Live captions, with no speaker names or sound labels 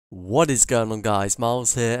What is going on, guys?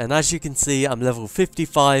 Miles here, and as you can see I'm level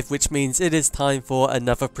 55, which means it is time for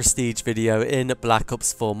another prestige video in Black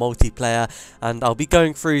Ops 4 multiplayer, and I'll be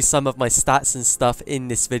going through some of my stats and stuff in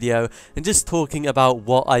this video and just talking about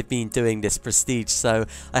what I've been doing this prestige. So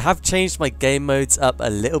I have changed my game modes up a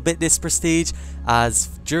little bit this prestige,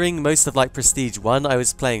 as during most of prestige 1 I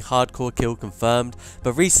was playing hardcore kill confirmed,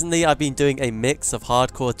 but recently I've been doing a mix of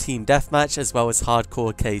hardcore team deathmatch as well as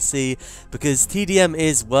hardcore KC, because TDM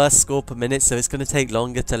is worse score per minute, so it's going to take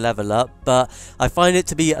longer to level up, but I find it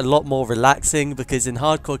to be a lot more relaxing because in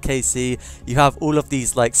hardcore KC you have all of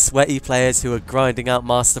these sweaty players who are grinding out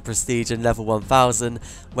master prestige and level 1000,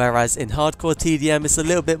 whereas in hardcore TDM it's a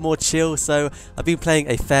little bit more chill. So I've been playing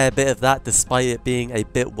a fair bit of that despite it being a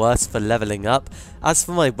bit worse for leveling up. As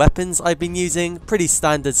for my weapons, I've been using pretty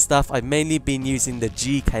standard stuff. I've mainly been using the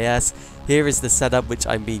GKS. Here is the setup which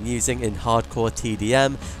I've been using in hardcore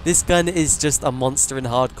TDM. This gun is just a monster in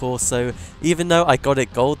hardcore, so even though I got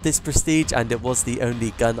it gold this prestige and it was the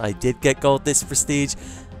only gun I did get gold this prestige,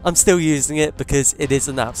 I'm still using it because it is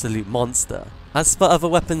an absolute monster. As for other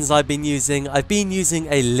weapons I've been using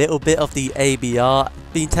a little bit of the ABR,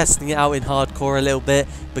 been testing it out in hardcore a little bit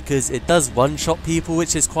because it does one-shot people,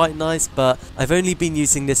 which is quite nice, but I've only been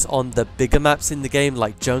using this on the bigger maps in the game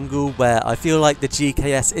like jungle, where I feel like the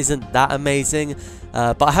GKS isn't that amazing,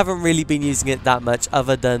 but I haven't really been using it that much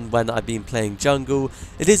other than when I've been playing jungle.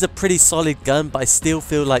 It is a pretty solid gun, but I still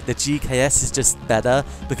feel like the GKS is just better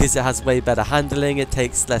because it has way better handling, it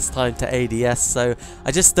takes less time to ADS, so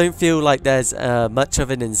I just don't feel like there's much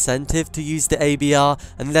of an incentive to use the ABR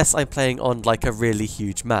unless I'm playing on a really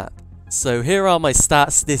huge map. So here are my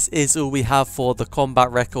stats. This is all we have for the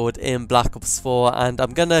combat record in Black Ops 4, and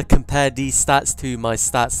I'm gonna compare these stats to my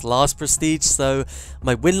stats last prestige. So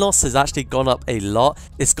my win-loss has actually gone up a lot.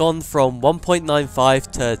 It's gone from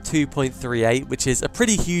 1.95 to 2.38, which is a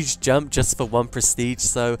pretty huge jump just for one prestige,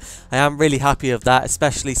 so I am really happy of that,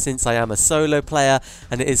 especially since I am a solo player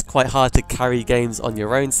and it is quite hard to carry games on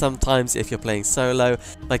your own sometimes if you're playing solo.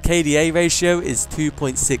 My KDA ratio is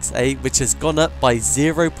 2.68, which has gone up by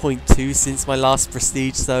 0.2 since my last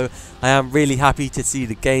prestige, so I am really happy to see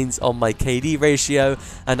the gains on my KD ratio,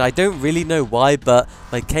 and I don't really know why, but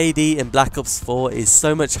my KD in Black Ops 4 is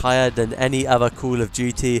so much higher than any other Call of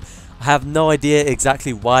Duty. I have no idea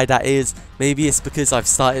exactly why that is. Maybe it's because I've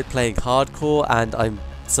started playing hardcore and I'm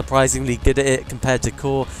surprisingly good at it compared to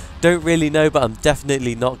core. Don't really know, but I'm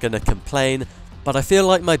definitely not gonna complain. But I feel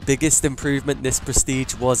like my biggest improvement this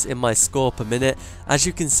prestige was in my score per minute. As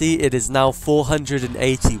you can see, it is now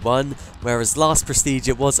 481, whereas last prestige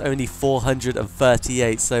it was only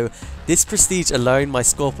 438. So this prestige alone, my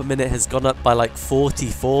score per minute has gone up by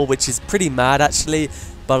 44, which is pretty mad actually.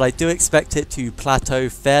 But I do expect it to plateau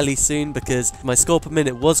fairly soon because my score per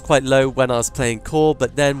minute was quite low when I was playing core,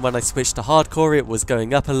 but then when I switched to hardcore it was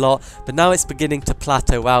going up a lot, but now it's beginning to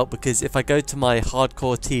plateau out because if I go to my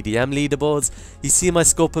hardcore TDM leaderboards, you see my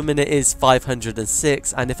score per minute is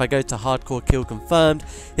 506, and if I go to hardcore kill confirmed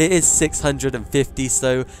it is 650,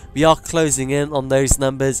 so we are closing in on those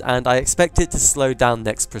numbers and I expect it to slow down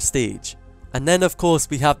next prestige. And then of course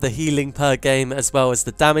we have the healing per game as well as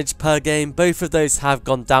the damage per game. Both of those have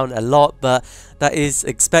gone down a lot, but that is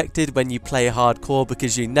expected when you play hardcore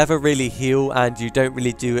because you never really heal and you don't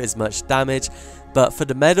really do as much damage. But for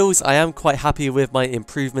the medals, I am quite happy with my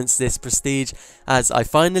improvements this prestige, as I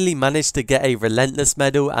finally managed to get a relentless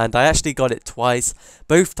medal, and I actually got it twice.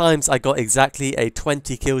 Both times I got exactly a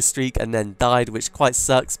 20 kill streak and then died, which quite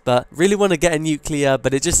sucks, but really want to get a nuclear,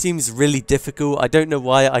 but it just seems really difficult. I don't know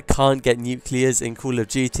why I can't get nuclears in Call of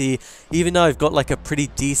Duty, even though I've got a pretty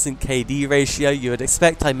decent KD ratio. You would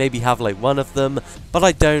expect I maybe have one of them, but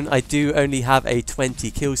I don't. I do only have a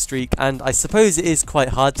 20 kill streak, and I suppose it is quite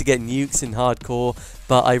hard to get nukes in hardcore,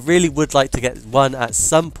 but I really would like to get one at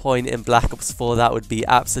some point in Black Ops 4. That would be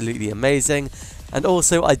absolutely amazing. And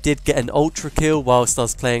also I did get an ultra kill whilst I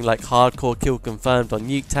was playing hardcore kill confirmed on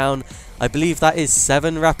Nuketown. I believe that is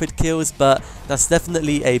 7 rapid kills, but that's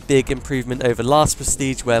definitely a big improvement over last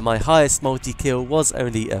prestige where my highest multi-kill was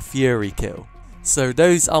only a fury kill. So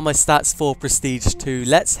those are my stats for prestige 2.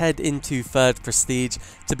 Let's head into third prestige.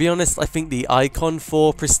 To be honest, I think the icon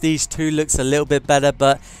for prestige 2 looks a little bit better,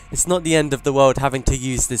 but it's not the end of the world having to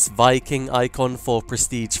use this Viking icon for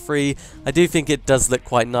prestige 3. I do think it does look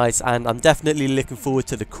quite nice, and I'm definitely looking forward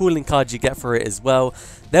to the cooling card you get for it as well.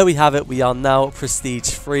 There we have it, we are now prestige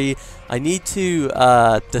 3. I need to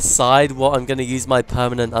decide what I'm going to use my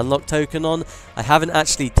permanent unlock token on. I haven't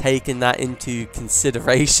actually taken that into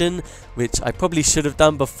consideration, which I probably should have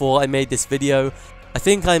done before I made this video. I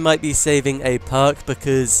think I might be saving a perk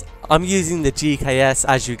because I'm using the GKS,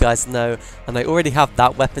 as you guys know, and I already have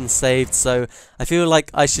that weapon saved, so I feel like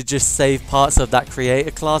I should just save parts of that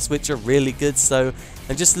creator class, which are really good. So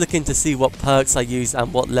I'm just looking to see what perks I use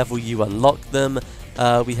and what level you unlock them.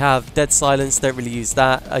 We have Dead Silence, don't really use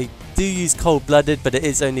that. I do use Cold Blooded, but it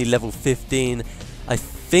is only level 15. I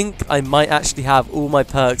think I might actually have all my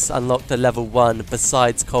perks unlocked at level 1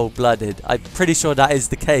 besides Cold Blooded. I'm pretty sure that is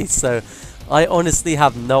the case, so I honestly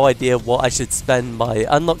have no idea what I should spend my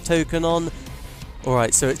unlock token on.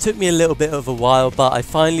 Alright, so it took me a little bit of a while, but I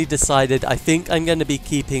finally decided I think I'm going to be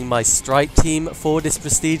keeping my strike team for this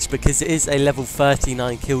prestige because it is a level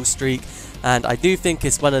 39 kill streak, and I do think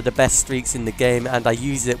it's one of the best streaks in the game, and I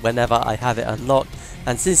use it whenever I have it unlocked.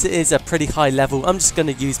 And since it is a pretty high level, I'm just going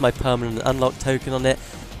to use my permanent unlock token on it.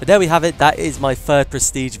 But there we have it, that is my third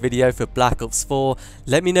prestige video for Black Ops 4.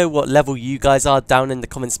 Let me know what level you guys are down in the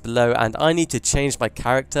comments below, and I need to change my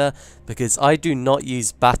character because I do not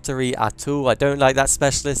use battery at all. I don't like that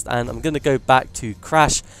specialist, and I'm going to go back to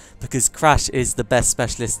Crash because Crash is the best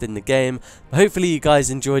specialist in the game. But hopefully you guys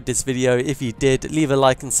enjoyed this video. If you did, leave a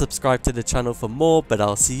like and subscribe to the channel for more, but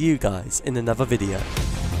I'll see you guys in another video.